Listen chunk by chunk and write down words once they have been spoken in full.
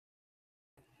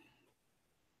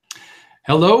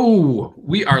Hello,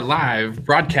 we are live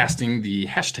broadcasting the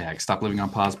hashtag Stop Living on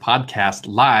Pause podcast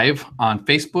live on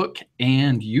Facebook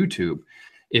and YouTube.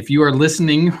 If you are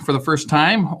listening for the first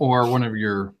time or one of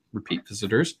your repeat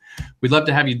visitors, we'd love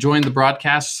to have you join the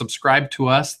broadcast. Subscribe to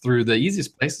us through the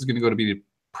easiest place is going to be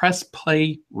Press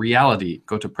Play Reality.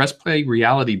 Go to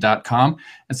pressplayreality.com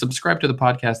and subscribe to the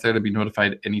podcast there to be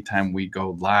notified anytime we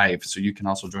go live, so you can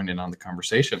also join in on the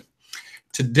conversation.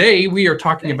 Today, we are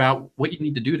talking about what you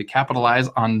need to do to capitalize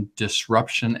on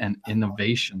disruption and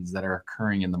innovations that are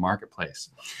occurring in the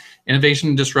marketplace. Innovation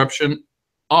and disruption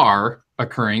are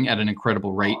occurring at an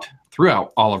incredible rate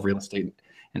throughout all of real estate,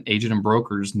 and agent and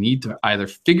brokers need to either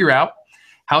figure out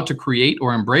how to create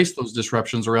or embrace those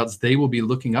disruptions, or else they will be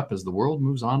looking up as the world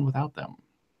moves on without them.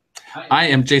 I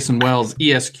am Jason Wells,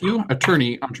 ESQ,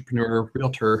 attorney, entrepreneur,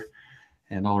 realtor,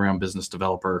 and all-around business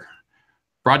developer,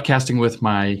 broadcasting with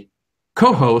my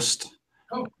co-host,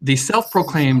 the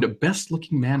self-proclaimed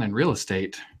best-looking man in real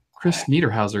estate, Chris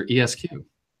Niederhauser, ESQ.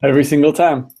 Every single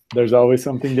time, there's always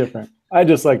something different. I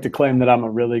just like to claim that I'm a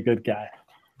really good guy.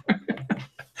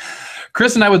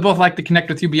 Chris and I would both like to connect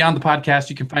with you beyond the podcast.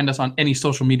 You can find us on any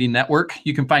social media network.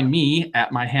 You can find me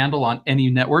at my handle on any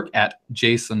network at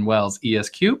Jason Wells,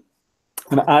 ESQ.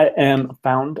 And I am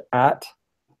found at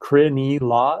ChrNie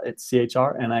Law. It's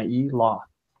CHRNIE Law.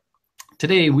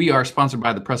 Today, we are sponsored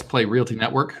by the Press Play Realty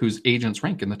Network, whose agents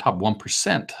rank in the top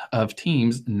 1% of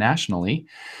teams nationally,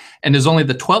 and is only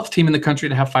the 12th team in the country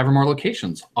to have 5 or more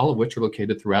locations, all of which are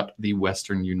located throughout the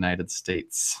Western United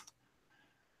States.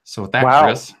 So with that, wow.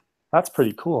 Chris. That's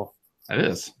pretty cool. It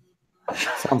is.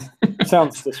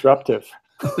 Sounds disruptive.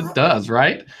 It does,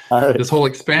 right? All right. This whole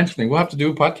expansion thing. We'll have to do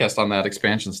a podcast on that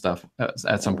expansion stuff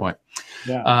at some point.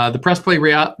 Yeah. The Press Play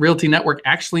Realty Network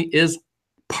actually is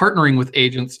partnering with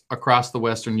agents across the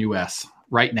Western U.S.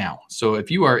 right now. So if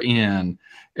you are in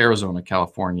Arizona,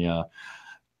 California,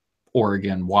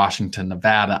 Oregon, Washington,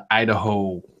 Nevada,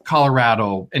 Idaho,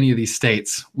 Colorado, any of these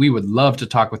states, we would love to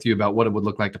talk with you about what it would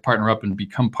look like to partner up and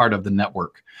become part of the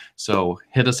network. So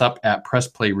hit us up at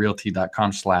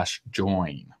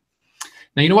pressplayrealty.com/join.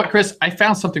 Now, you know what, Chris? I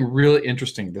found something really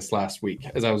interesting this last week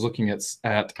as I was looking at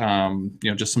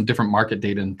just some different market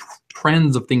data and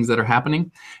trends of things that are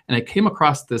happening. And I came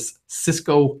across this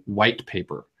Cisco white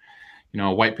paper. You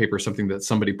know, a white paper is something that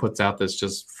somebody puts out that's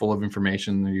just full of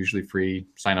information. They're usually free,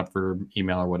 sign up for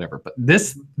email or whatever. But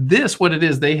this what it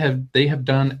is, they have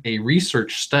done a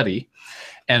research study,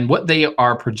 and what they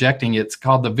are projecting, it's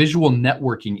called the Visual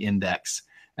Networking Index.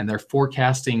 And they're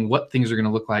forecasting what things are going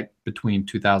to look like between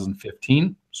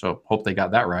 2015, so hope they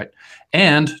got that right,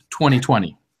 and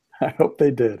 2020. I hope they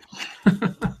did.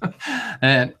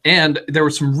 and there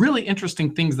were some really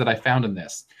interesting things that I found in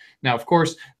this. Now, of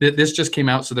course, this just came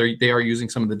out, so they are using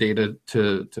some of the data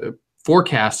to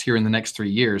forecast here in the next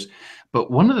 3 years. But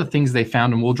one of the things they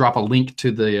found, and we'll drop a link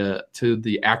to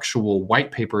the actual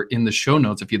white paper in the show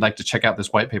notes if you'd like to check out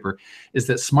this white paper, is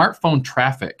that smartphone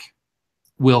traffic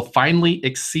will finally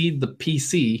exceed the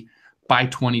PC by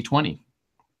 2020.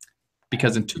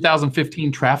 Because in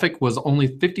 2015, traffic was only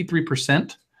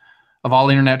 53% of all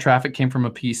internet traffic came from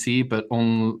a PC, but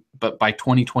by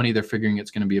 2020, they're figuring it's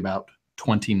going to be about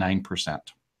 29%.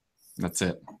 That's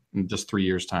it, in just 3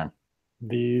 years' time.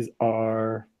 These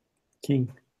are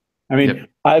king. I mean, Yep.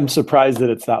 I'm surprised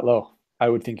that it's that low. I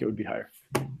would think it would be higher.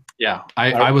 Yeah,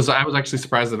 I was actually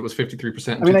surprised that it was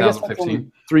 53% in I mean, I guess that's 2015.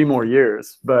 only 3 more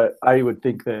years, but I would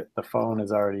think that the phone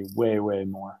is already way, way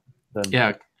more than.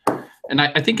 Yeah, and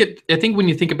I think when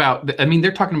you think about, I mean,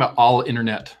 they're talking about all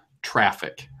internet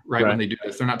traffic, right? When they do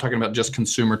this, they're not talking about just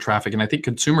consumer traffic, and I think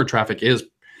consumer traffic is.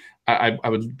 I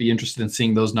would be interested in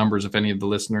seeing those numbers. If any of the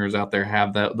listeners out there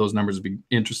have those numbers, it'd be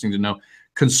interesting to know.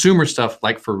 Consumer stuff,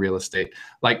 like for real estate,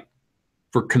 like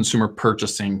for consumer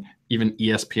purchasing, even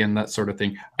ESPN, that sort of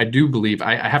thing. I do believe,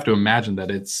 I have to imagine that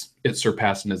it's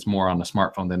surpassed and it's more on a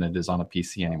smartphone than it is on a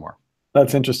PC anymore.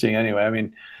 That's interesting anyway. I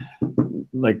mean,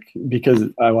 like, because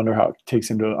I wonder how it takes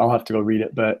into, I'll have to go read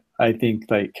it, but I think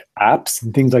like apps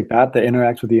and things like that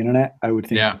interact with the internet, I would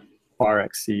think far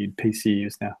exceed PC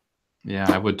use now. Yeah,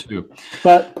 I would too.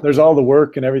 But there's all the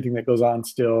work and everything that goes on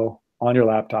still on your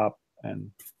laptop.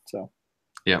 And so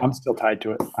I'm still tied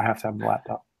to it. I have to have the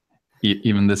laptop.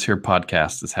 Even this here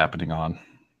podcast is happening on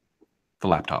the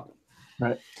laptop.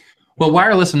 Right. Well,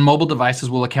 wireless and mobile devices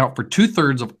will account for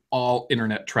 2/3 of all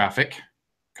internet traffic.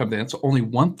 Come in. So only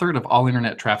 1/3 of all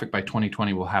internet traffic by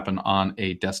 2020 will happen on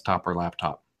a desktop or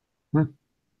laptop.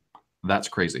 That's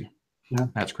crazy. Yeah.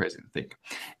 That's crazy to think.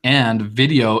 And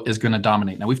video is going to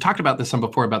dominate. Now, we've talked about this some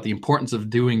before about the importance of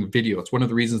doing video. It's one of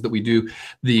the reasons that we do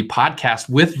the podcast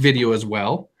with video as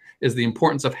well, is the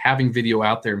importance of having video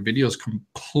out there. Video is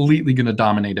completely going to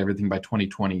dominate everything by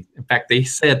 2020. In fact, they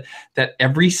said that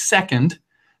every second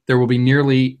there will be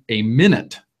nearly a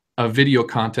minute of video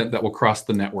content that will cross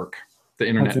the network, the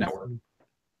internet network.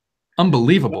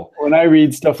 Unbelievable. When I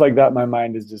read stuff like that, my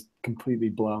mind is just completely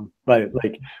blown.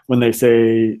 Like when they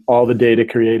say all the data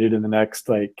created in the next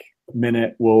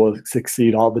minute will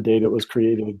succeed all the data that was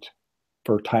created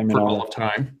for time and all of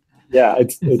time. Yeah,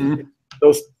 it's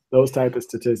those type of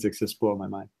statistics just blow my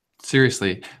mind.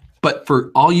 Seriously. But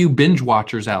for all you binge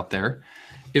watchers out there,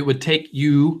 it would take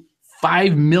you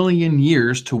 5 million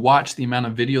years to watch the amount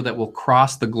of video that will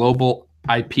cross the global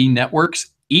IP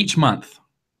networks each month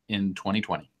in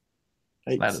 2020.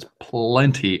 So that is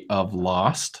plenty of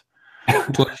lost,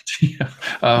 plenty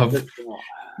of,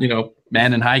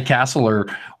 Man in High Castle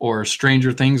or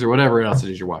Stranger Things or whatever else it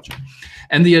is you're watching.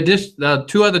 And the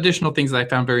two other additional things that I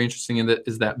found very interesting in that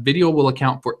is that video will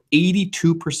account for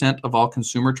 82% of all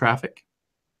consumer traffic.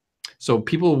 So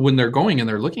people, when they're going and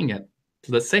they're looking at,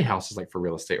 let's say, houses for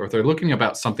real estate, or if they're looking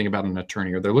about something about an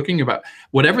attorney, or they're looking about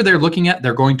whatever they're looking at,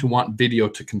 they're going to want video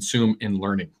to consume in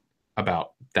learning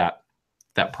about that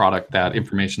product, that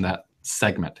information, that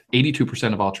segment.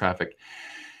 82% of all traffic.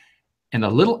 And a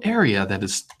little area that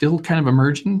is still kind of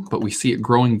emerging, but we see it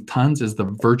growing tons, is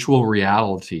the virtual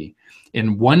reality.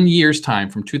 In 1 year's time,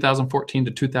 from 2014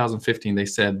 to 2015, they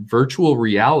said virtual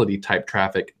reality type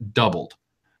traffic doubled.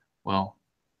 Well,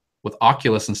 with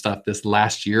Oculus and stuff this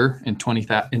last year in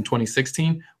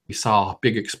 2016, we saw a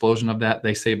big explosion of that.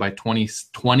 They say by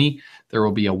 2020, there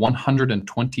will be a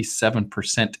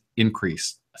 127%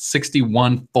 increase, a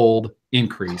 61-fold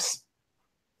increase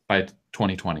by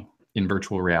 2020 in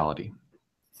virtual reality.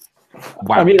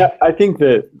 Wow. I mean, I think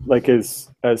that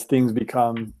as things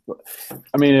become,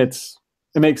 it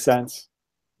makes sense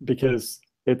because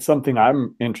it's something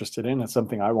I'm interested in. It's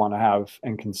something I want to have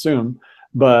and consume,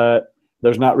 but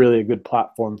there's not really a good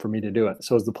platform for me to do it.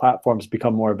 So as the platforms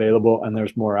become more available and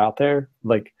there's more out there,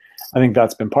 I think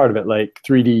that's been part of it.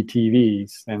 3D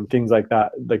TVs and things like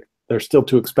that, they're still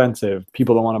too expensive.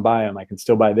 People don't want to buy them. I can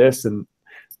still buy this, and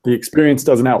the experience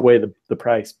doesn't outweigh the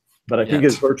price. But I think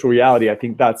it's virtual reality. I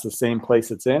think that's the same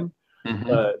place it's in.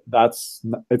 Mm-hmm. But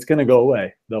it's going to go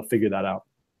away. They'll figure that out.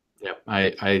 Yeah,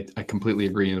 I completely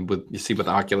agree. And with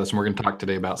Oculus, and we're going to talk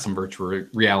today about some virtual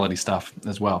reality stuff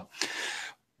as well.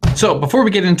 So before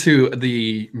we get into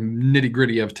the nitty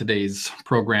gritty of today's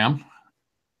program,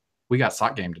 we got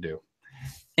sock game to do.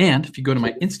 And if you go to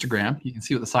my Instagram, you can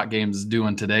see what the sock game is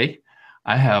doing today.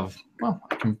 I have,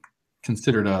 I can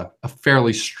consider it a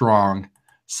fairly strong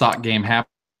sock game happening.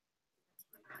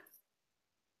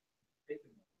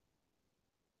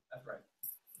 That's right.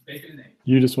 Bacon and eggs.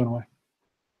 You just went away.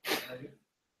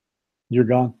 You're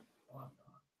gone.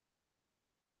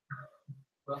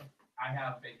 Well, I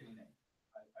have bacon and eggs.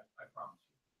 I promise you.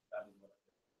 That is what I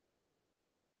do.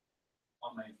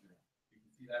 On my Instagram. You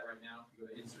can see that right now. If you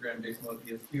go to Instagram,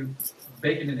 JasonLopez2,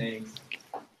 bacon and eggs.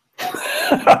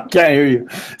 Can't hear you.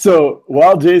 So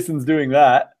while Jason's doing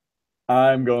that,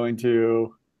 I'm going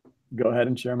to go ahead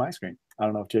and share my screen. I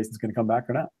don't know if Jason's going to come back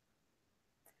or not,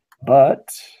 but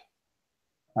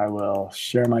I will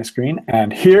share my screen.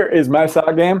 And here is my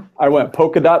sock game. I went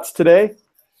polka dots today,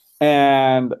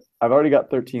 and I've already got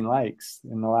 13 likes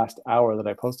in the last hour that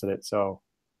I posted it. So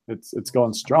it's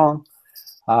going strong.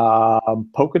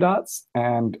 Polka dots,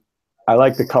 and I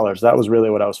like the colors. That was really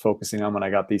what I was focusing on when I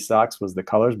got these socks, was the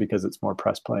colors, because it's more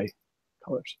press play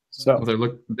colors. So they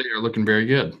are looking very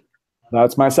good.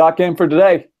 That's my sock game for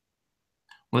today.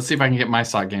 Let's see if I can get my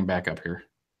sock game back up here.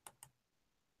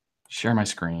 Share my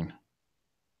screen.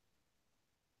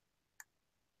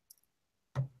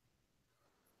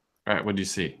 All right, what do you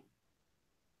see?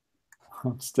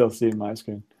 I'm still seeing my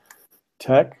screen.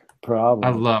 Tech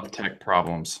problems. I love tech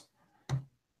problems.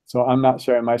 So I'm not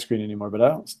sharing my screen anymore, but I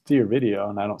don't see your video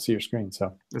and I don't see your screen.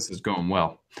 So this is going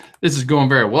well. This is going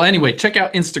very well. Anyway, check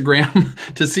out Instagram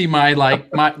to see my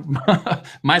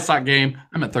my sock game.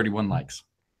 I'm at 31 likes.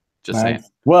 Just saying.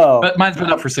 Well, but mine's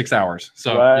been up for 6 hours.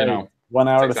 So, 1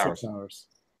 hour to 6 hours.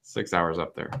 6 hours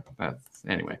up there.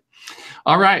 Anyway.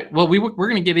 All right. Well, we're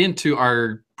going to get into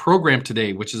our program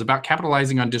today, which is about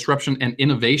capitalizing on disruption and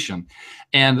innovation.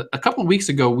 And a couple of weeks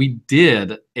ago, we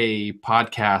did a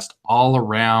podcast all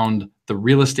around the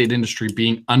real estate industry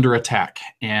being under attack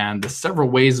and the several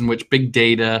ways in which big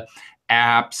data,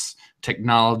 apps,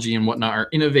 technology, and whatnot are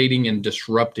innovating and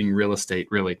disrupting real estate,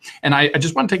 really. And I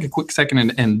just want to take a quick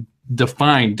second and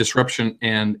define disruption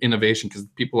and innovation, because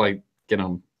people get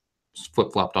them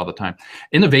flip-flopped all the time.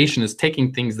 Innovation is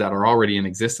taking things that are already in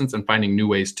existence and finding new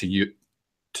ways to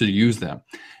use them.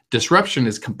 Disruption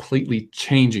is completely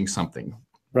changing something.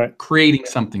 right? Creating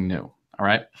something new. All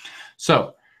right.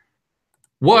 So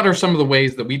what are some of the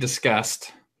ways that we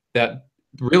discussed that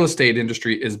the real estate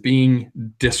industry is being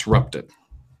disrupted?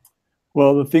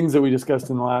 Well, the things that we discussed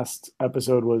in the last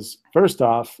episode was, first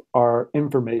off, our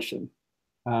information.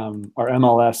 Our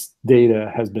MLS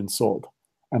data has been sold,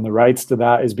 and the rights to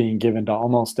that is being given to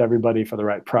almost everybody for the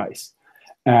right price.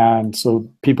 And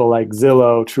so people like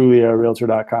Zillow, Trulia,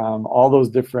 Realtor.com, all those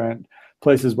different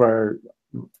places where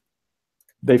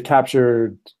they've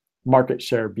captured market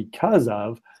share because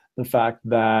of the fact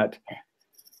that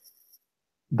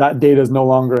that data is no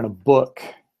longer in a book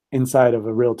inside of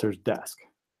a realtor's desk.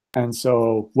 And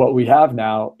so what we have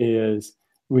now is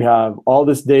we have all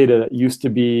this data that used to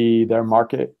be their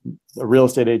market, the real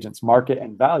estate agent's market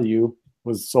and value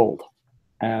was sold.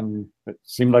 And it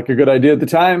seemed like a good idea at the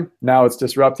time. Now it's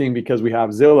disrupting because we have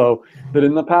Zillow that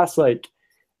in the past like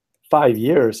 5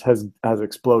 years has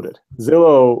exploded.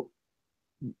 Zillow,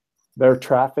 their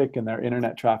traffic and their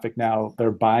internet traffic now,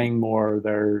 they're buying more.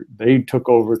 They took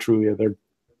over Trulia.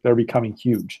 They're becoming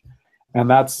huge. And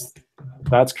that's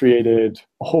created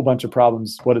a whole bunch of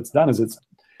problems. What it's done is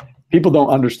people don't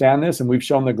understand this, and we've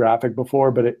shown the graphic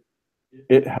before, but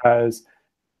it has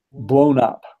blown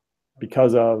up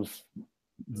because of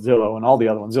Zillow and all the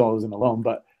other ones. Zillow isn't alone,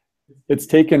 but it's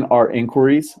taken our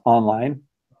inquiries online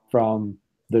from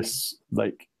this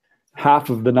like half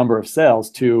of the number of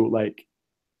sales to like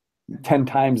 10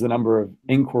 times the number of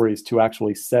inquiries to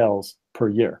actually sales per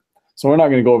year. So we're not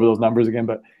going to go over those numbers again,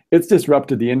 but it's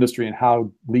disrupted the industry and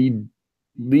how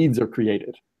leads are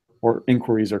created or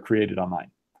inquiries are created online.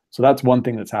 So that's one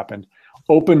thing that's happened.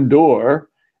 Opendoor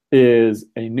is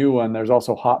a new one. There's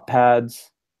also HotPads.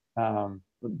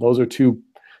 Those are two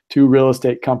real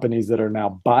estate companies that are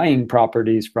now buying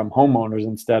properties from homeowners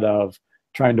instead of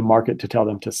trying to market to tell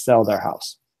them to sell their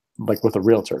house, like with a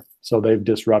realtor. So they've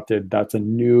disrupted. That's a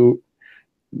new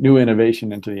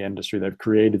innovation into the industry. They've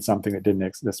created something that didn't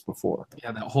exist before.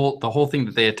 Yeah, the whole thing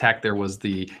that they attacked there was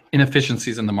the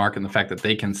inefficiencies in the market and the fact that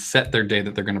they can set their day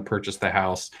that they're going to purchase the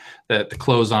house, that to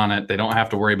close on it, they don't have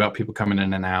to worry about people coming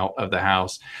in and out of the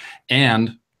house.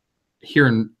 And here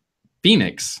in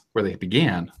Phoenix, where they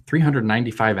began,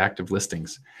 395 active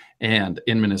listings, and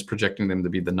Inman is projecting them to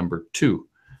be the number 2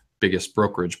 biggest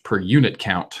brokerage per unit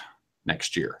count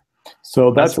next year.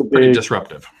 So that's pretty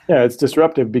disruptive. Yeah, it's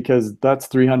disruptive because that's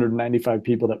 395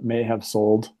 people that may have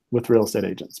sold with real estate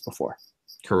agents before.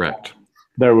 Correct.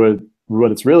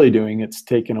 What it's really doing, it's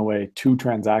taken away 2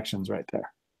 transactions right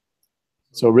there.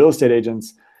 So real estate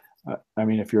agents,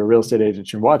 if you're a real estate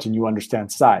agent, you're watching, you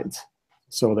understand sides.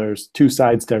 So there's 2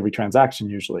 sides to every transaction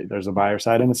usually. There's a buyer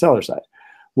side and a seller side.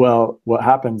 Well, what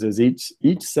happens is each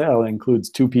sale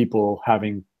includes 2 people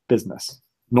having business.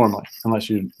 Normally,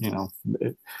 unless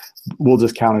we'll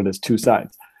just count it as 2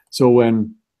 sides. So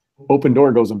when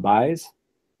Opendoor goes and buys,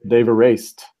 they've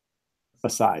erased a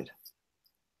side.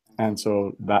 And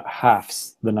so that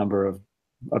halves the number of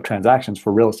transactions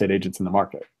for real estate agents in the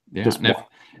market. Yeah.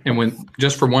 And when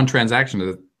just for one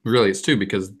transaction, really it's 2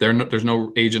 because there's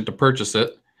no agent to purchase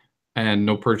it and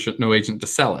no agent to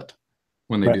sell it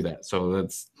when they do that. So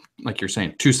that's like you're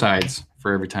saying, 2 sides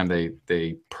for every time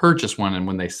they purchase one, and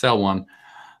when they sell one,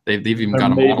 they've even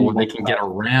got a model where they can get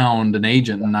around an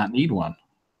agent and not need one.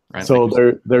 Right? So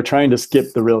they're trying to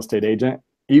skip the real estate agent,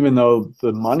 even though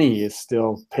the money is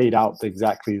still paid out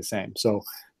exactly the same. So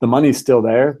the money's still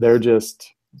there. They're just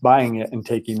buying it and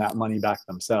taking that money back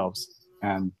themselves.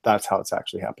 And that's how it's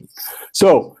actually happening.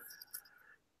 So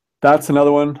that's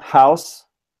another one. House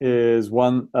is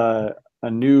one, a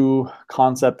new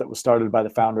concept that was started by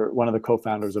one of the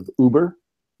co-founders of Uber.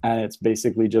 And it's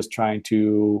basically just trying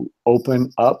to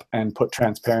open up and put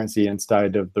transparency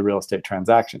inside of the real estate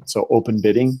transaction. So open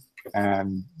bidding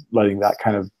and letting that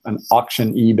kind of an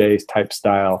auction eBay type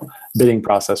style bidding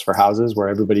process for houses where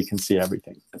everybody can see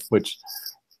everything, which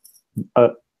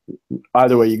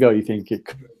either way you go, you think it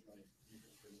could.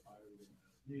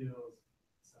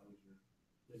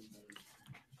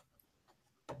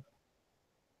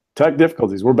 Tech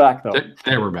difficulties. We're back though.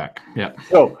 There we're back. Yeah.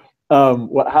 So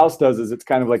what House does is it's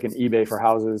kind of like an eBay for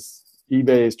houses.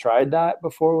 eBay has tried that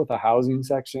before with a housing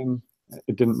section.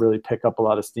 It didn't really pick up a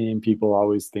lot of steam. People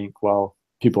always think, well,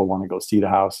 people want to go see the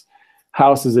house.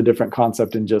 House is a different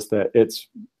concept in just that it's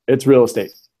real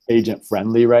estate agent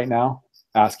friendly right now,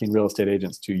 asking real estate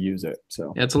agents to use it.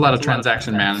 So yeah, it's a lot of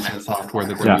transaction management software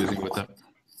that they're using with it.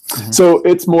 So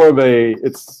it's more of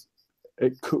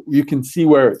you can see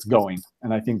where it's going.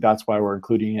 And I think that's why we're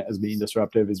including it as being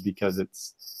disruptive, is because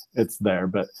it's there.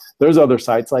 But there's other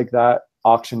sites like that,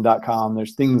 auction.com.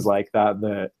 There's things like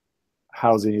that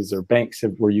houses or banks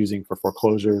were using for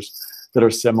foreclosures. that are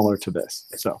similar to this.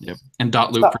 So, yep. And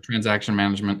Dotloop for transaction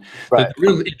management. Right. The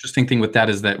really interesting thing with that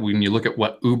is that when you look at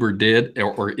what Uber did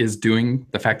or is doing,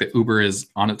 the fact that Uber is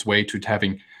on its way to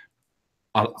having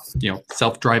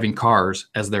self-driving cars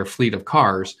as their fleet of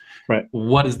cars. Right.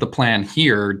 What is the plan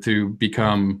here to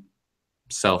become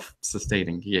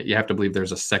self-sustaining? You have to believe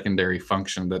there's a secondary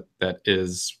function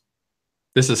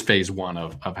this is phase one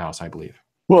of House, I believe.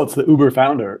 Well, it's the Uber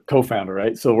co-founder,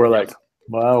 right? So we're like,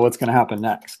 well, what's going to happen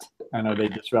next? And are they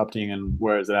disrupting, and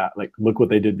where is it at? Like, look what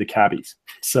they did to cabbies.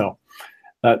 So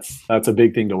that's a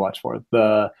big thing to watch for.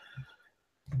 The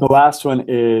last one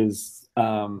is,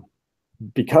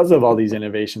 because of all these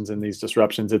innovations and these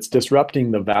disruptions, it's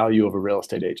disrupting the value of a real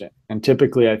estate agent. And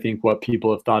typically, I think what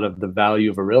people have thought of the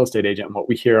value of a real estate agent, and what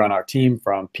we hear on our team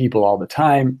from people all the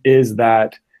time, is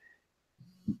that,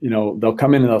 they'll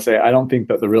come in and they'll say, I don't think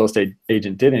that the real estate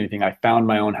agent did anything. I found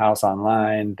my own house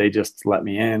online. They just let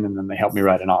me in, and then they helped me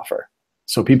write an offer.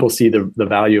 So people see the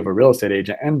value of a real estate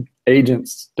agent, and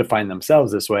agents define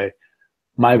themselves this way.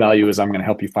 My value is I'm going to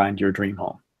help you find your dream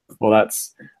home. Well,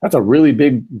 that's a really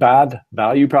big, bad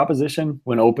value proposition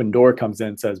when Opendoor comes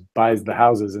in and buys the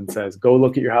houses and says, go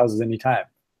look at your houses anytime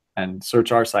and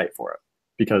search our site for it,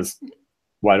 because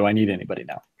why do I need anybody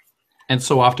now? And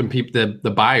so often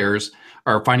the buyers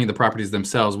are finding the properties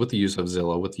themselves with the use of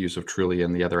Zillow, with the use of Trulia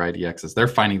and the other IDXs. They're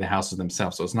finding the houses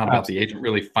themselves. So it's not about the agent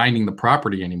really finding the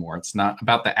property anymore. It's not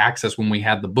about the access when we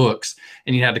had the books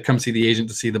and you had to come see the agent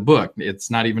to see the book. It's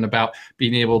not even about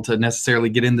being able to necessarily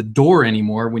get in the door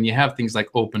anymore when you have things like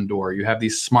Opendoor. You have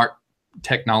these smart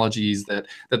technologies that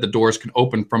the doors can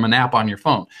open from an app on your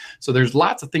phone. So there's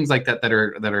lots of things like that that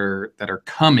are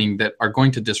coming that are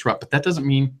going to disrupt, but that doesn't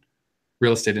mean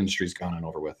real estate industry is gone and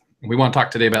over with. We want to talk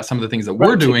today about some of the things that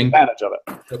we're doing that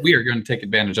we are going to take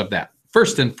advantage of that.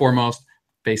 First and foremost,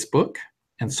 Facebook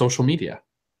and social media.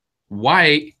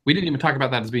 Why? We didn't even talk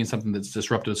about that as being something that's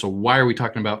disruptive. So why are we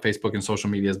talking about Facebook and social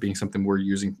media as being something we're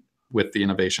using with the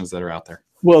innovations that are out there?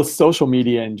 Well, social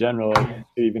media in general, to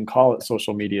even call it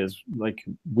social media is like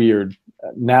weird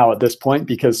now at this point,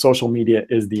 because social media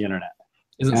is the internet.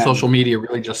 Isn't social media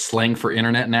really just slang for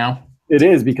internet now? It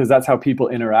is, because that's how people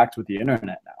interact with the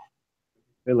internet now.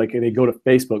 They go to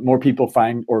Facebook. More people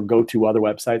find or go to other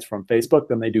websites from Facebook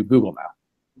than they do Google now.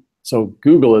 So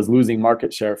Google is losing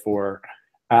market share for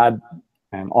ad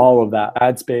and all of that,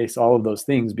 ad space, all of those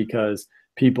things, because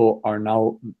people are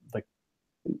now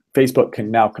Facebook can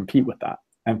now compete with that.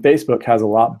 And Facebook has a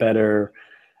lot better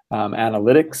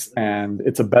analytics, and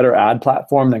it's a better ad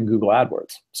platform than Google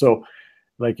AdWords. So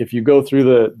if you go through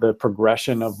the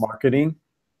progression of marketing,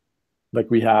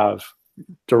 we have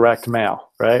direct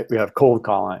mail, right? We have cold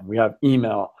calling, we have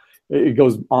email. It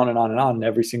goes on and on and on. And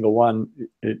every single one,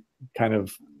 it kind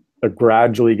of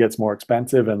gradually gets more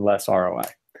expensive and less ROI.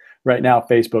 Right now,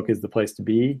 Facebook is the place to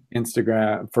be.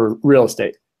 Instagram for real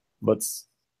estate. Let's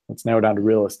narrow down to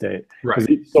real estate. Because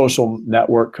each social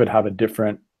network could have a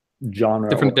different genre,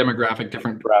 different demographic,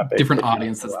 different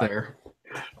audience that's there.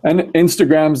 And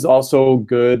Instagram's also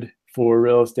good for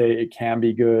real estate. It can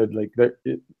be good.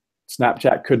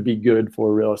 Snapchat could be good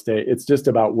for real estate. It's just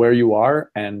about where you are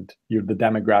and the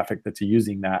demographic that's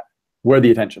using that, where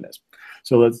the attention is.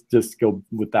 So let's just go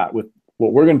with that. With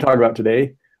what we're going to talk about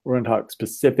today, we're going to talk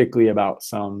specifically about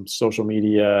some social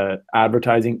media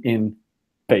advertising in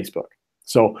Facebook.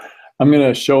 So I'm going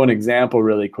to show an example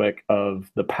really quick of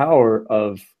the power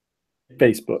of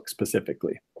Facebook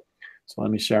specifically. So let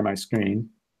me share my screen.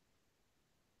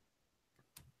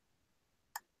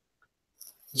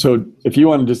 So if you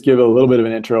want to just give a little bit of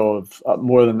an intro of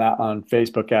more than that on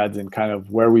Facebook ads and kind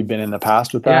of where we've been in the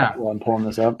past with that while I'm pulling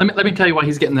this up. Let me tell you why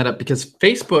he's getting that up, because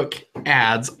Facebook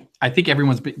ads, I think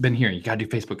everyone's been hearing, you got to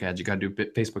do Facebook ads, you got to do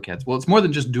Facebook ads. Well, it's more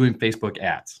than just doing Facebook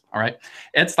ads, all right?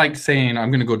 It's like saying,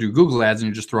 I'm going to go do Google ads, and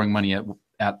you're just throwing money at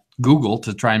Google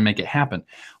to try and make it happen.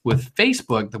 With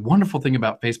Facebook, the wonderful thing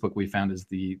about Facebook we found is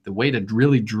the way to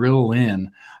really drill in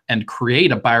and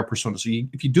create a buyer persona. So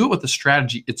if you do it with a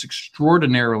strategy, it's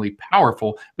extraordinarily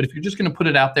powerful. But if you're just going to put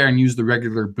it out there and use the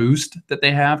regular boost that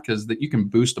they have, because you can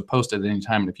boost a post at any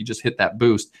time, and if you just hit that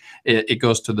boost, it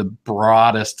goes to the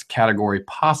broadest category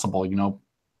possible.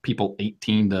 People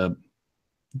 18 to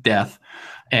death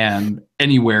and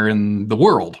anywhere in the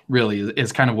world really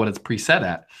is kind of what it's preset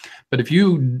at. But if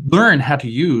you learn how to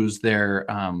use their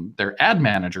ad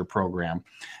manager program,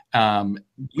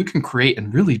 you can create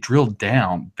and really drill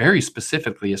down very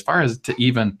specifically as far as to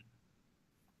even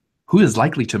who is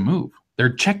likely to move.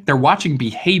 They're watching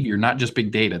behavior, not just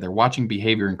big data. They're watching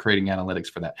behavior and creating analytics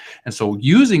for that. And so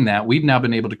using that, we've now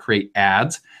been able to create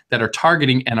ads that are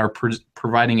targeting and are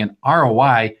providing an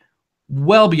ROI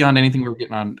well beyond anything we were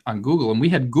getting on Google. And we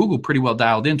had Google pretty well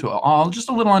dialed into it, all just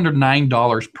a little under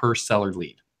 $9 per seller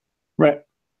lead. Right.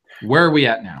 Where are we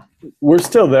at now? We're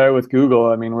still there with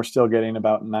Google. I mean, we're still getting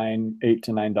about $8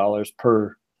 to $9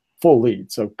 per full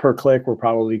lead. So per click, we're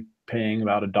probably paying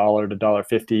about $1 to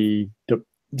 $1.50.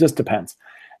 Just depends.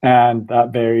 And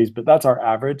that varies, but that's our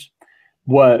average.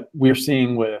 What we're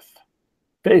seeing with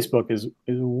Facebook is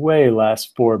way less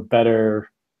for better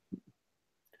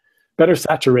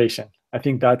saturation. I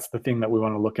think that's the thing that we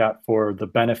want to look at for the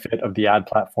benefit of the ad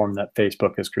platform that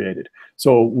Facebook has created.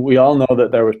 So we all know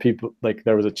that there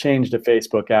was a change to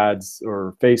Facebook ads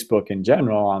or Facebook in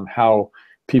general on how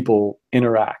people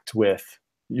interact with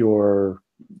their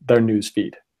news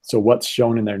feed. So what's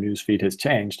shown in their news feed has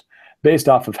changed based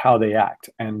off of how they act.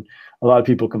 And a lot of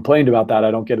people complained about that.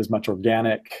 I don't get as much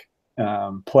organic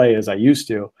play as I used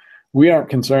to. We aren't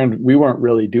concerned. We weren't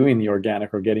really doing the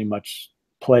organic or getting much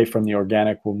play from the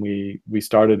organic when we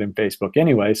started in Facebook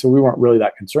anyway. So we weren't really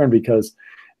that concerned because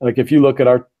like if you look at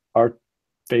our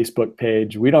Facebook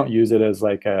page, we don't use it as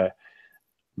like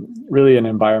really an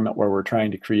environment where we're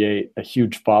trying to create a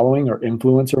huge following or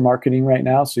influencer marketing right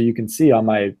now. So you can see on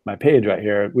my page right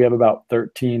here, we have about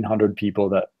 1,300 people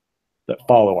that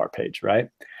follow our page, right?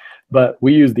 But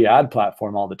we use the ad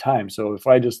platform all the time. So if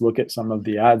I just look at some of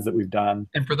the ads that we've done.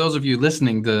 And for those of you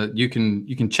listening, you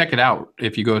can check it out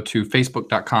if you go to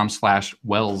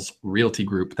facebook.com/Wells Realty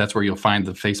Group. That's where you'll find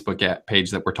the Facebook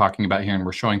page that we're talking about here. And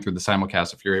we're showing through the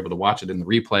simulcast. If you're able to watch it in the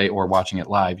replay or watching it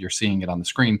live, you're seeing it on the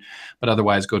screen. But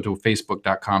otherwise, go to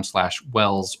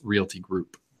facebook.com/Wells Realty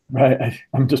Group. Right.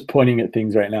 I'm just pointing at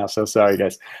things right now. So sorry,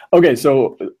 guys. Okay.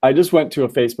 So I just went to a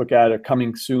Facebook ad, a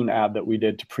coming soon ad that we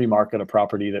did to pre-market a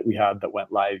property that we had that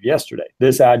went live yesterday.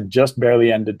 This ad just barely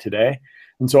ended today.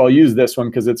 And so I'll use this one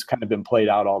because it's kind of been played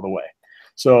out all the way.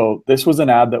 So this was an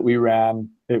ad that we ran.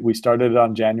 We started it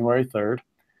on January 3rd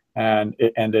and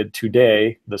it ended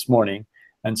today, this morning.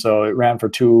 And so it ran for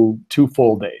two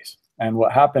full days. And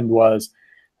what happened was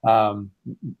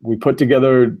we put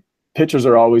together. Pictures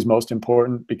are always most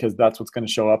important because that's what's going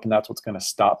to show up and that's what's going to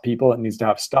stop people. It needs to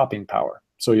have stopping power.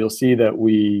 So you'll see that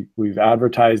we've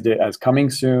advertised it as coming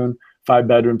soon,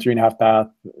 5-bedroom, 3.5 bath.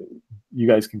 You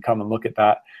guys can come and look at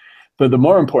that. But the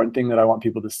more important thing that I want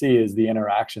people to see is the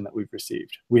interaction that we've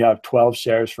received. We have 12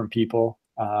 shares from people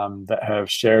that have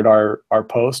shared our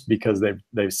post because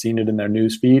they've seen it in their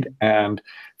news feed. And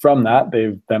from that,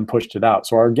 they've then pushed it out.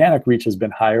 So our organic reach has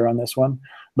been higher on this one.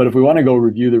 But if we want to go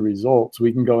review the results,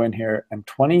 we can go in here and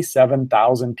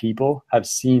 27,000 people have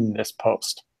seen this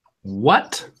post.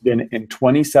 What? In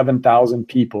 27,000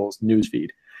 people's newsfeed.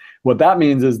 What that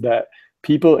means is that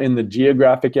people in the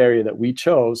geographic area that we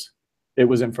chose, it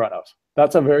was in front of.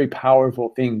 That's a very powerful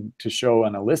thing to show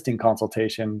in a listing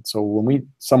consultation. So when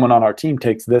someone on our team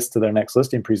takes this to their next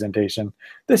listing presentation,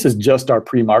 this is just our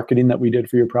pre-marketing that we did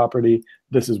for your property.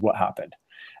 This is what happened.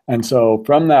 And so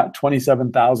from that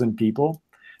 27,000 people,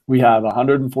 we have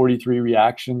 143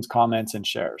 reactions, comments, and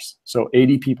shares. So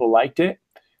 80 people liked it,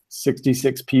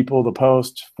 66 people the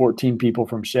post, 14 people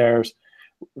from shares.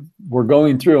 We're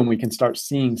going through and we can start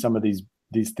seeing some of these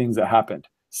things that happened.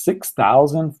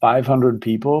 6,500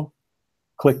 people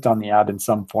clicked on the ad in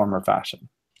some form or fashion.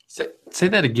 Say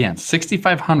that again,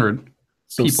 6,500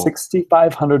 so people.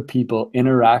 6,500 people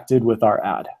interacted with our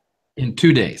ad. In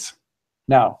 2 days.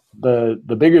 Now,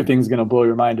 the bigger thing is going to blow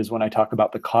your mind is when I talk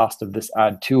about the cost of this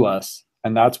ad to us.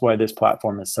 And that's why this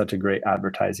platform is such a great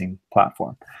advertising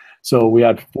platform. So we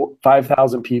had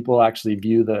 5,000 people actually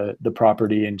view the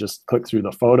property and just click through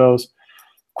the photos.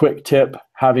 Quick tip,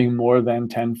 having more than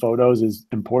 10 photos is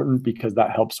important because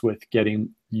that helps with getting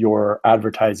your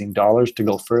advertising dollars to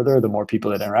go further. The more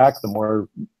people that interact, the more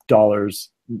dollars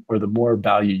or the more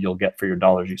value you'll get for your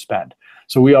dollars you spend.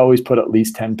 So we always put at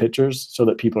least 10 pictures so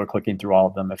that people are clicking through all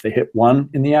of them. If they hit one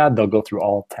in the ad, they'll go through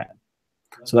all 10.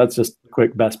 So that's just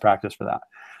quick best practice for that.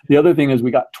 The other thing is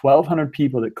we got 1,200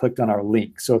 people that clicked on our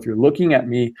link. So if you're looking at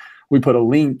me, we put a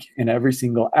link in every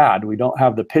single ad. We don't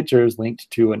have the pictures linked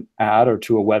to an ad or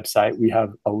to a website. We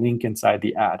have a link inside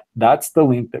the ad. That's the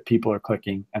link that people are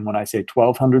clicking. And when I say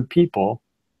 1,200 people,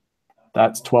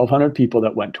 that's 1,200 people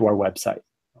that went to our website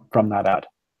from that ad.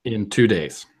 In 2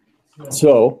 days.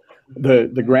 So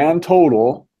the grand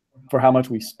total for how much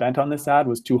we spent on this ad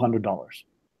was $200.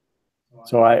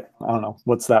 So I don't know,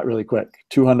 what's that really quick?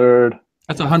 200.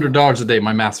 That's $100 a day.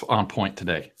 My math's on point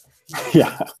today.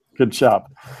 Yeah, good job.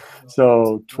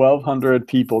 So 1,200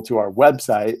 people to our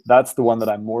website. That's the one that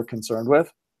I'm more concerned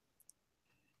with.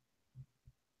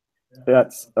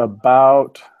 That's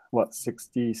about, what,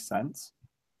 60 cents?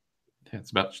 Yeah,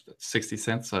 it's about 60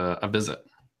 cents a visit,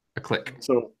 a click.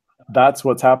 So that's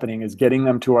what's happening, is getting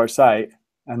them to our site.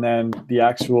 And then the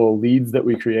actual leads that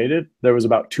we created, there was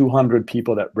about 200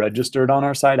 people that registered on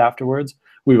our site afterwards.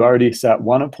 We've already set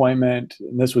one appointment,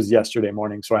 and this was yesterday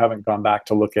morning, so I haven't gone back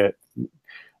to look at.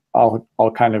 I'll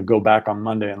kind of go back on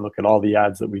Monday and look at all the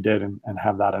ads that we did and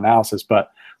have that analysis. But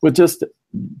with just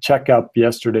check up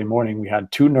yesterday morning, we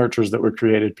had 2 nurtures that were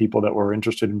created, people that were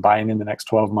interested in buying in the next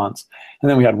 12 months. And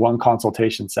then we had 1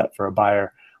 consultation set for a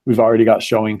buyer. We've already got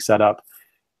showing set up.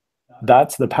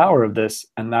 That's the power of this,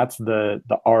 and that's the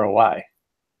ROI.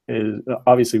 Is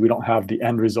obviously we don't have the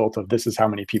end result of this is how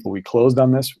many people we closed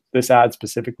on this ad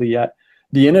specifically yet.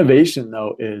 The innovation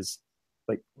though is,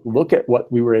 like, look at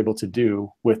what we were able to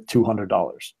do with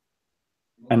 $200.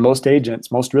 And most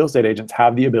real estate agents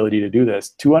have the ability to do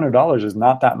this. $200 is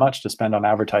not that much to spend on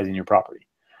advertising your property.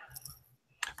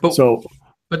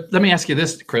 But let me ask you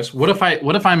this, Chris. What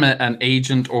if I'm an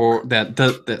agent or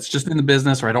that's just in the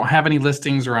business, or I don't have any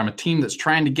listings, or I'm a team that's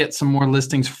trying to get some more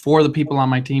listings for the people on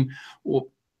my team? Well,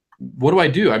 what do I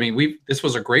do? I mean, this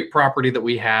was a great property that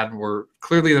we had where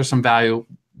clearly there's some value.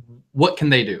 What can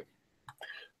they do?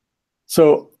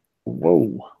 So,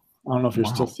 whoa, I don't know if you're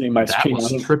still seeing my screen.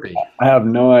 That was trippy. I have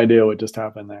no idea what just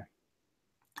happened there.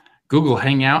 Google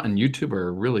Hangout and YouTube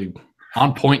are really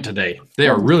on point today. They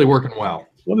are really working well.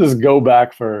 We'll just go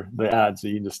back for the ad so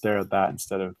you can just stare at that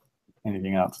instead of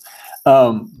anything else.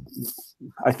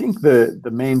 I think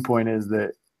the main point is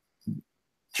that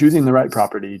choosing the right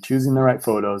property, choosing the right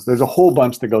photos, there's a whole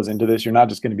bunch that goes into this. You're not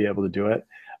just going to be able to do it,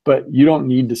 but you don't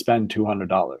need to spend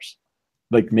 $200.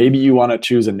 Like, maybe you want to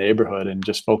choose a neighborhood and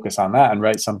just focus on that and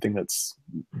write something that's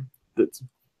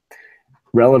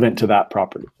relevant to that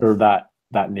property or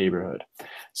that neighborhood.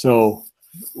 So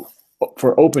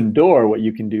for Opendoor, what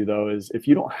you can do though is, if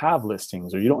you don't have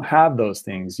listings or you don't have those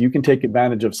things, you can take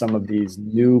advantage of some of these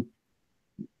new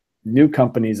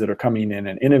companies that are coming in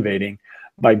and innovating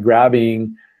by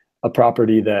grabbing a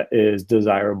property that is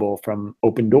desirable from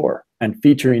Opendoor and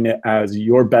featuring it as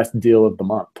your best deal of the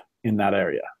month in that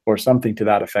area or something to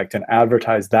that effect, and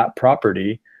advertise that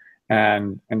property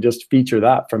and just feature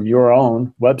that from your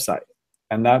own website.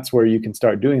 And that's where you can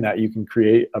start doing that. You can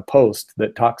create a post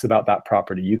that talks about that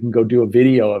property. You can go do a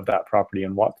video of that property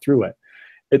and walk through it.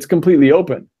 It's completely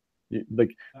open.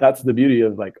 Like, that's the beauty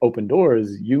of like Opendoor,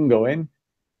 is you can go in,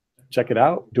 check it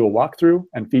out, do a walkthrough,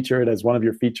 and feature it as one of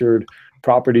your featured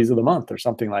properties of the month or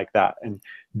something like that. And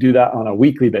do that on a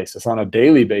weekly basis, on a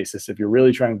daily basis. If you're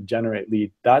really trying to generate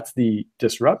lead, that's the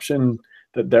disruption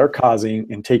that they're causing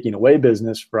in taking away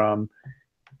business from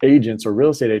agents or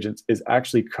real estate agents, is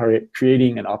actually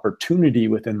creating an opportunity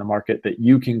within the market that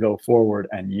you can go forward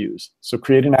and use. So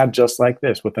create an ad just like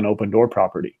this with an Opendoor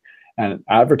property and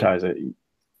advertise it.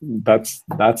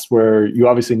 That's where you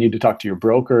obviously need to talk to your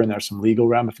broker, and there's some legal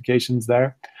ramifications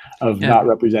there of not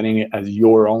representing it as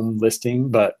your own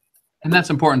listing. And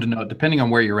that's important to note. Depending on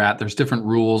where you're at, there's different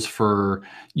rules for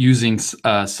using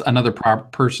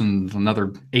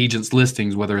another agent's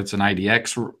listings, whether it's an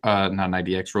IDX, not an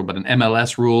IDX rule, but an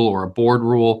MLS rule or a board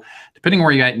rule. Depending on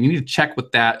where you're at, you need to check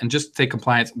with that and just stay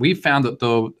compliant. We've found that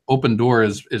though Opendoor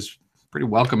is pretty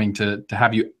welcoming to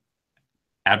have you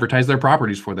advertise their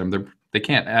properties for them. They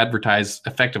can't advertise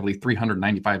effectively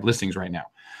 395 listings right now.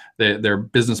 Their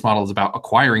business model is about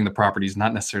acquiring the properties,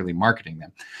 not necessarily marketing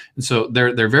them. And so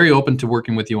they're very open to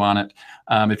working with you on it.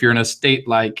 If you're in a state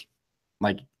like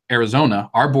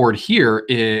Arizona, our board here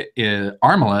is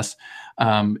ARMLS.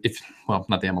 Not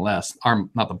the MLS,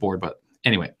 not the board, but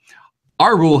anyway,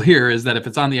 our rule here is that if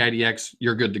it's on the IDX,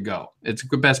 you're good to go. It's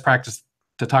good best practice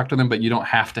to talk to them, but you don't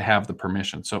have to have the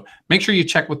permission. So make sure you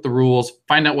check with the rules,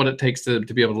 find out what it takes to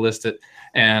be able to list it,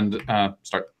 and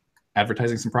start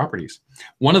advertising some properties.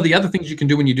 One of the other things you can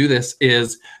do when you do this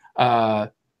is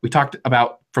we talked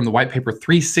about from the white paper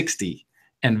 360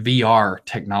 and VR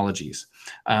technologies.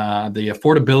 The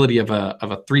affordability of a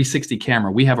 360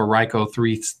 camera. We have a Ryko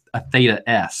Theta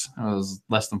S. It was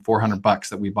less than $400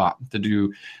 that we bought to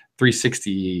do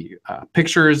 360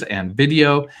 pictures and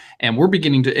video, and we're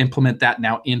beginning to implement that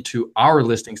now into our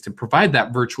listings to provide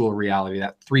that virtual reality,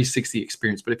 that 360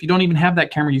 experience. But if you don't even have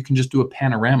that camera, you can just do a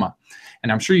panorama.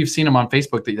 And I'm sure you've seen them on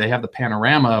Facebook that they have the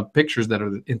panorama pictures that are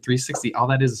in 360. All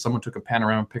that is someone took a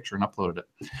panorama picture and uploaded it.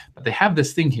 But they have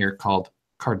this thing here called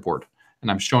Cardboard, and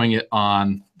I'm showing it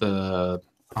on the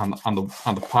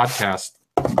podcast.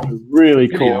 Really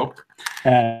cool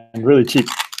and really cheap.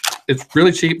 It's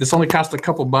really cheap. This only cost a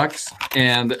couple bucks,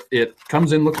 and it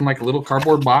comes in looking like a little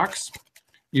cardboard box.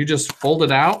 You just fold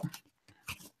it out,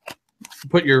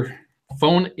 put your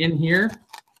phone in here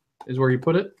is where you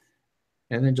put it,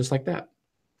 and then just like that.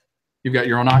 You've got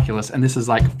your own Oculus, and this is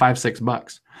like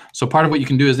 $5-6. So part of what you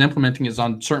can do is implementing is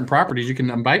on certain properties. You can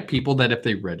invite people that if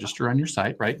they register on your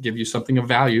site, right, give you something of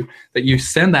value, that you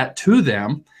send that to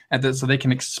them, and so they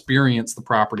can experience the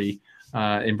property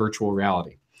in virtual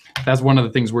reality. That's one of the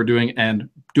things we're doing, and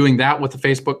doing that with the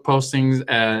Facebook postings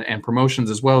and promotions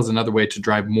as well is another way to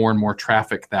drive more and more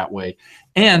traffic that way,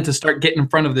 and to start getting in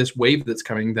front of this wave that's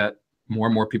coming that more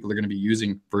and more people are going to be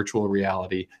using virtual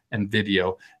reality and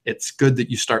video. It's good that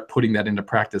you start putting that into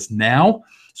practice now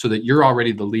so that you're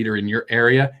already the leader in your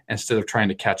area instead of trying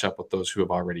to catch up with those who have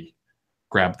already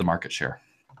grabbed the market share.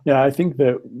 Yeah, I think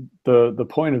that the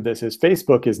point of this is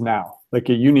Facebook is now. Like,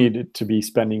 you need to be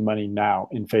spending money now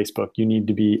in Facebook. You need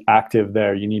to be active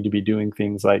there. You need to be doing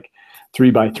things like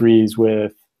 3x3s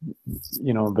with,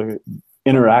 the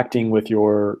interacting with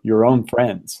your own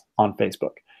friends on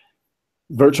Facebook.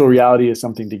 Virtual reality is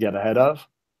something to get ahead of,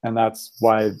 and that's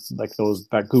why like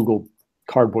that Google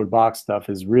Cardboard box stuff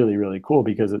is really, really cool,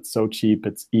 because it's so cheap,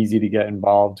 it's easy to get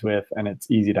involved with, and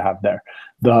it's easy to have there.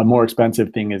 The more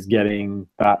expensive thing is getting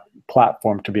that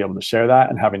platform to be able to share that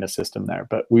and having a system there.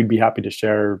 But we'd be happy to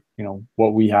share,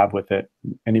 what we have with it.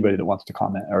 Anybody that wants to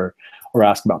comment or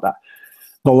ask about that.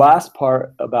 The last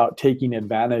part about taking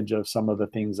advantage of some of the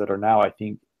things that are now, I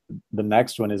think the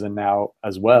next one is a now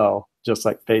as well, just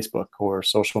like Facebook or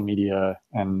social media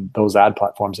and those ad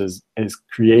platforms, is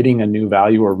creating a new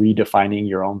value or redefining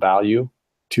your own value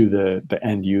to the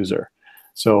end user.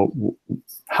 So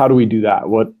how do we do that?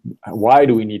 Why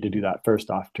do we need to do that? First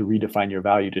off, to redefine your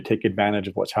value, to take advantage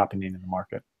of what's happening in the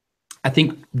market. I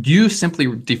think you simply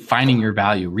defining your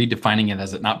value, redefining it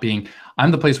as it not being,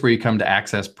 I'm the place where you come to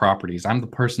access properties. I'm the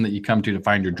person that you come to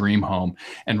find your dream home,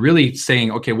 and really saying,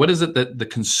 okay, what is it that the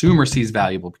consumer sees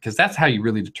valuable? Because that's how you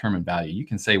really determine value. You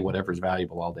can say whatever's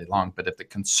valuable all day long, but if the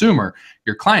consumer,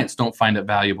 your clients, don't find it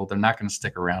valuable, they're not going to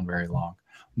stick around very long,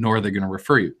 nor are they going to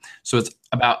refer you. So it's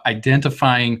about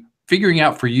identifying, figuring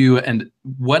out for you and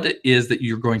what it is that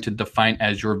you're going to define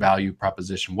as your value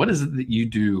proposition. What is it that you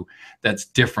do that's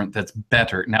different, that's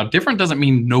better? Now, different doesn't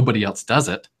mean nobody else does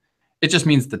it. It just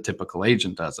means the typical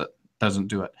agent doesn't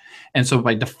do it. And so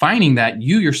by defining that,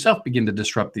 you yourself begin to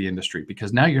disrupt the industry,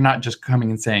 because now you're not just coming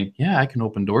and saying, yeah, I can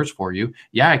open doors for you.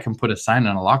 Yeah, I can put a sign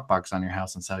on a lockbox on your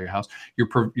house and sell your house.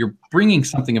 You're bringing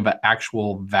something of an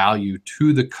actual value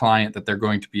to the client that they're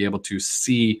going to be able to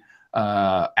see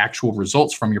actual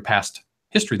results from your past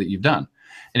history that you've done.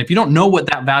 And if you don't know what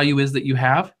that value is that you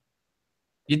have,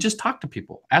 you just talk to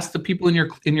people. Ask the people in your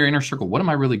inner circle, what am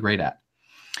I really great at?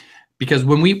 Because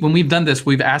when we've done this,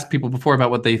 we've asked people before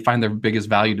about what they find their biggest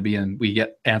value to be, and we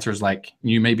get answers like,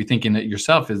 you may be thinking that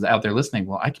yourself is out there listening,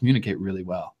 well, I communicate really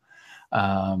well.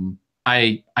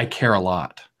 I care a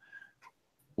lot.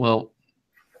 Well,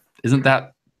 isn't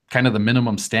that kind of the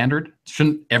minimum standard?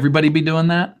 Shouldn't everybody be doing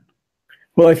that?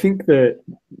 Well, I think that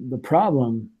the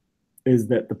problem is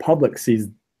that the public sees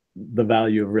the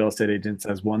value of real estate agents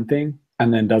as one thing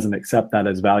and then doesn't accept that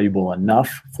as valuable enough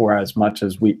for as much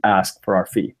as we ask for our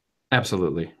fee.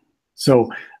 Absolutely. So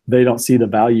they don't see the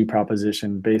value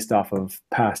proposition based off of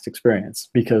past experience,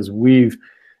 because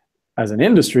as an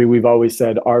industry, we've always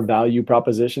said our value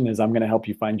proposition is, I'm going to help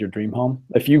you find your dream home.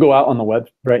 If you go out on the web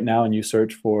right now and you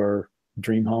search for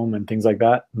dream home and things like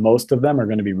that, most of them are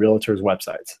going to be realtors'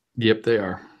 websites. Yep, they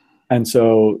are. And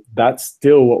so that's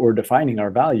still what we're defining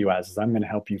our value as, is I'm going to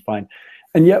help you find.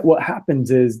 And yet what happens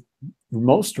is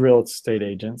most real estate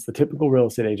agents, the typical real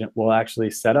estate agent, will actually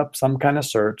set up some kind of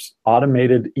search,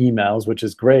 automated emails, which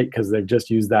is great because they've just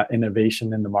used that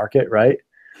innovation in the market, right?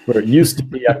 Where it used to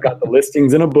be, I've got the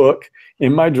listings in a book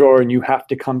in my drawer and you have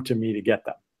to come to me to get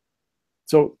them.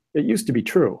 So it used to be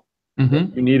true.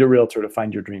 Mm-hmm. You need a realtor to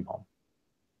find your dream home.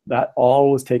 That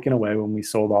all was taken away when we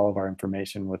sold all of our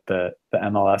information with the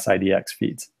MLS IDX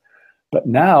feeds. But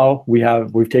now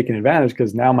we've taken advantage,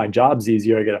 because now my job's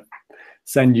easier. I get to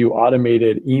send you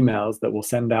automated emails that will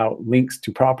send out links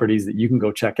to properties that you can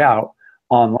go check out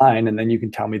online, and then you can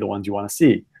tell me the ones you want to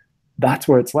see. That's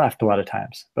where it's left a lot of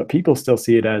times. But people still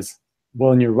see it as,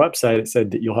 well, in your website, it said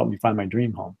that you'll help me find my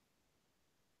dream home.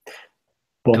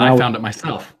 Well, and I found it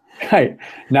myself. Right.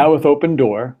 Now with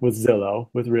Opendoor, with Zillow,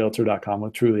 with Realtor.com,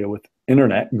 with Trulia, with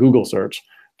internet, Google search,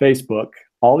 Facebook,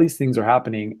 all these things are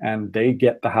happening, and they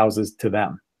get the houses to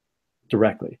them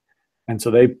directly. And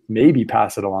so they maybe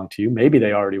pass it along to you. Maybe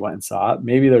they already went and saw it.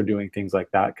 Maybe they're doing things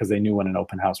like that because they knew when an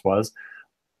open house was.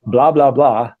 Blah, blah,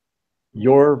 blah.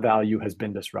 Your value has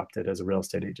been disrupted as a real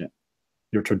estate agent,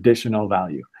 your traditional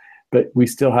value. But we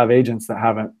still have agents that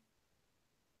haven't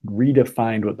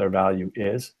redefined what their value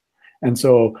is. And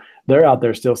so they're out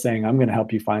there still saying, I'm going to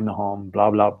help you find the home, blah,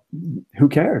 blah. Who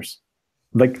cares?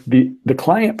 like the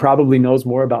client probably knows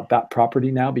more about that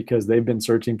property now because they've been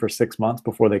searching for 6 months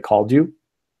before they called you,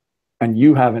 and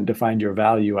you haven't defined your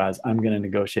value as I'm going to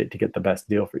negotiate to get the best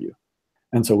deal for you.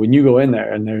 And so when you go in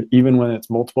there, and there, even when it's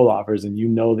multiple offers and you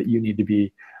know that you need to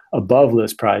be above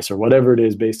list price or whatever it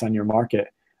is based on your market,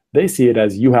 they see it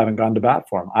as you haven't gone to bat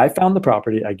for them. I found the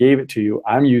property, I gave it to you,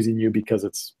 I'm using you because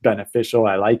it's beneficial,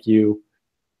 I like you,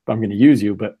 I'm going to use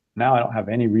you, but now I don't have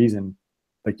any reason.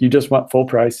 Like, you just want full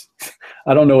price.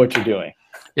 I don't know what you're doing.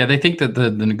 Yeah, they think that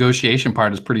the negotiation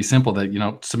part is pretty simple,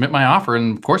 that, submit my offer,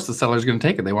 and of course the seller's going to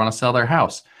take it. They want to sell their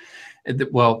house.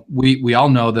 Well, we all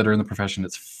know that are in the profession,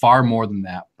 it's far more than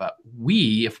that. But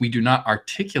if we do not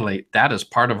articulate that as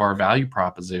part of our value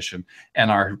proposition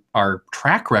and our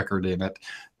track record in it,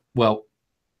 well,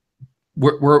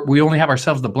 we only have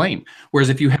ourselves to blame. Whereas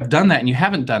if you have done that and you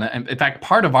haven't done it, and in fact,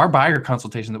 part of our buyer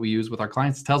consultation that we use with our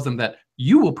clients tells them that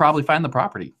you will probably find the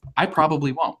property. I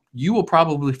probably won't. You will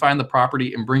probably find the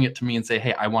property and bring it to me and say,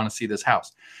 hey, I want to see this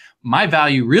house. My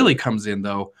value really comes in,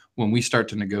 though, when we start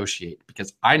to negotiate,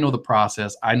 because I know the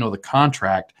process, I know the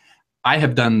contract. I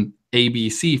have done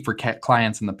ABC for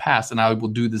clients in the past, and I will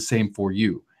do the same for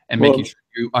you, and making sure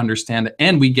you understand it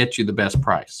and we get you the best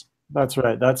price. That's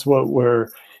right. That's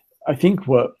I think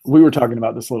what we were talking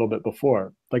about this a little bit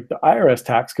before, like the IRS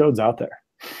tax code's out there.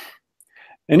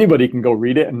 Anybody can go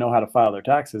read it and know how to file their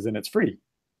taxes, and it's free.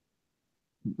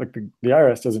 Like the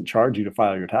IRS doesn't charge you to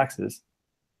file your taxes.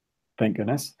 Thank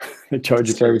goodness. They charge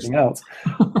you for everything else.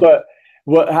 But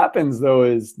what happens, though,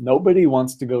 is nobody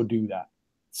wants to go do that.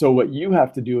 So what you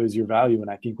have to do is your value,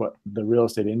 and I think what the real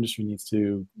estate industry needs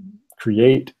to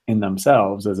create in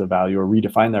themselves as a value, or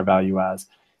redefine their value as,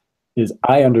 is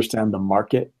I understand the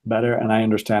market better, and I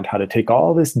understand how to take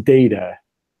all this data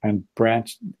and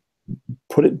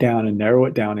put it down and narrow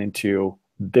it down into,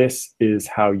 this is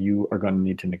how you are going to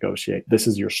need to negotiate. This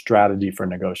is your strategy for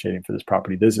negotiating for this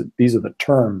property. These are the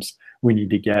terms we need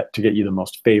to get you the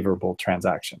most favorable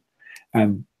transaction.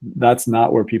 And that's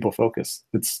not where people focus.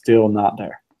 It's still not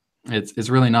there. It's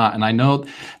really not. And I know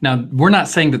now, we're not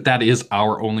saying that is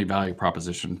our only value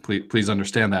proposition. Please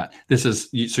understand that. This is,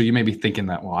 so you may be thinking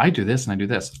that, well, I do this and I do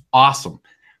this. Awesome.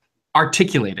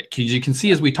 Articulate it. Because you can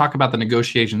see as we talk about the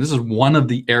negotiation, this is one of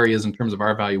the areas in terms of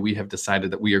our value we have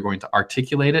decided that we are going to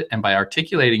articulate it. And by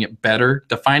articulating it better,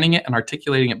 defining it and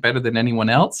articulating it better than anyone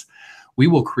else, we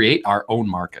will create our own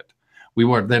market. We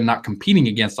were then not competing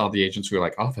against all the agents who are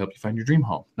like, I'll help you find your dream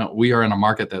home. No, we are in a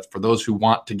market that's for those who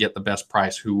want to get the best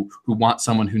price, who want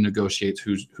someone who negotiates,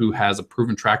 who has a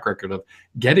proven track record of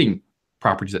getting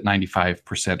properties at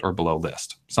 95% or below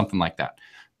list, something like that.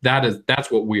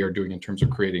 That's what we are doing in terms of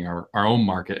creating our own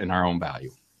market and our own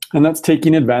value. And that's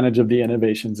taking advantage of the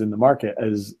innovations in the market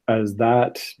as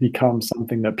that becomes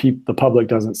something that the public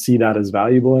doesn't see that as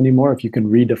valuable anymore. If you can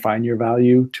redefine your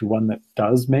value to one that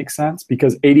does make sense,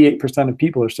 because 88% of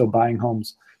people are still buying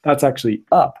homes. That's actually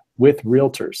up with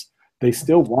realtors. They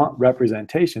still want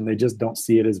representation. They just don't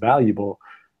see it as valuable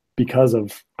because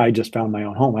of, I just found my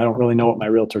own home. I don't really know what my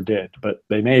realtor did, but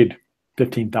they made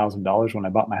 $15,000 when I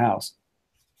bought my house.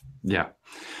 Yeah.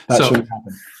 That shouldn't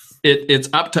happen. It's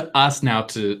up to us now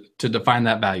to define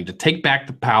that value, to take back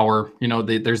the power.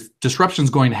 There's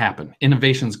disruption's going to happen.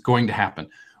 Innovation's going to happen.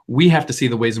 We have to see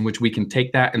the ways in which we can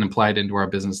take that and apply it into our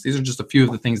business. These are just a few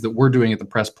of the things that we're doing at the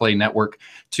Press Play Network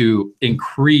to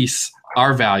increase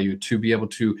our value, to be able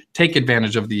to take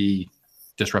advantage of the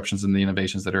disruptions and the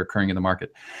innovations that are occurring in the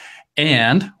market.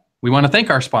 And we want to thank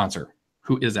our sponsor,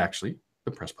 who is actually the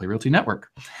Press Play Realty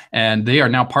Network. And they are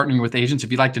now partnering with agents.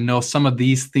 If you'd like to know some of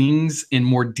these things in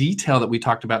more detail that we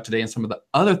talked about today and some of the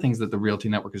other things that the Realty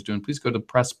Network is doing, please go to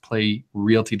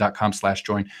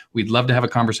pressplayrealty.com/join. We'd love to have a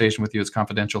conversation with you. It's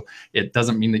confidential. It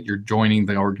doesn't mean that you're joining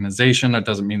the organization. It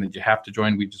doesn't mean that you have to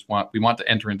join. We want to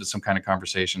enter into some kind of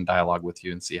conversation, dialogue with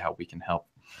you, and see how we can help.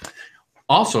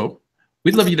 Also,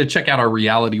 we'd love you to check out our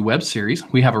reality web series.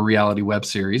 We have a reality web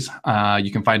series. You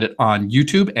can find it on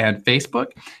YouTube and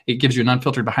Facebook. It gives you an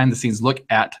unfiltered behind-the-scenes look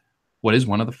at what is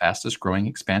one of the fastest growing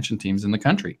expansion teams in the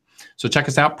country. So check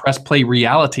us out, Press Play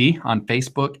Reality on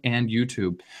Facebook and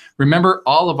YouTube. Remember,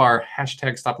 all of our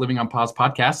 #StopLivingOnPause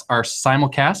podcasts are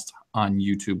simulcast on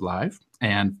YouTube Live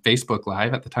and Facebook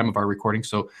Live at the time of our recording.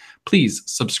 So please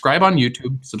subscribe on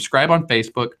YouTube, subscribe on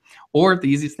Facebook, or the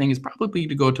easiest thing is probably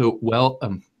to go to,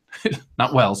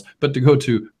 not Wells, but to go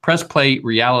to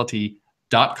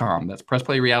pressplayreality.com. That's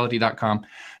pressplayreality.com.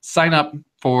 Sign up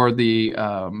for the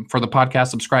podcast,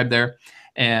 subscribe there.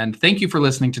 And thank you for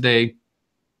listening today.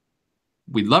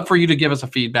 We'd love for you to give us a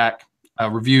feedback, a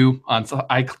review on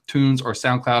iTunes or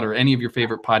SoundCloud or any of your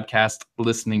favorite podcast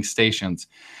listening stations.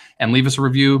 And leave us a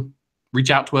review.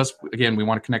 reach out to us. Again, we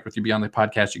want to connect with you beyond the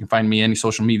podcast. You can find me any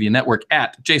social media network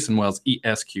at Jason Wells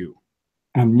ESQ.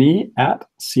 And me at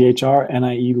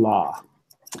CHRNIE Law.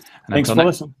 And thanks for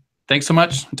listening. Thanks so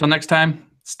much. Until next time,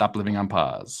 stop living on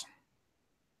pause.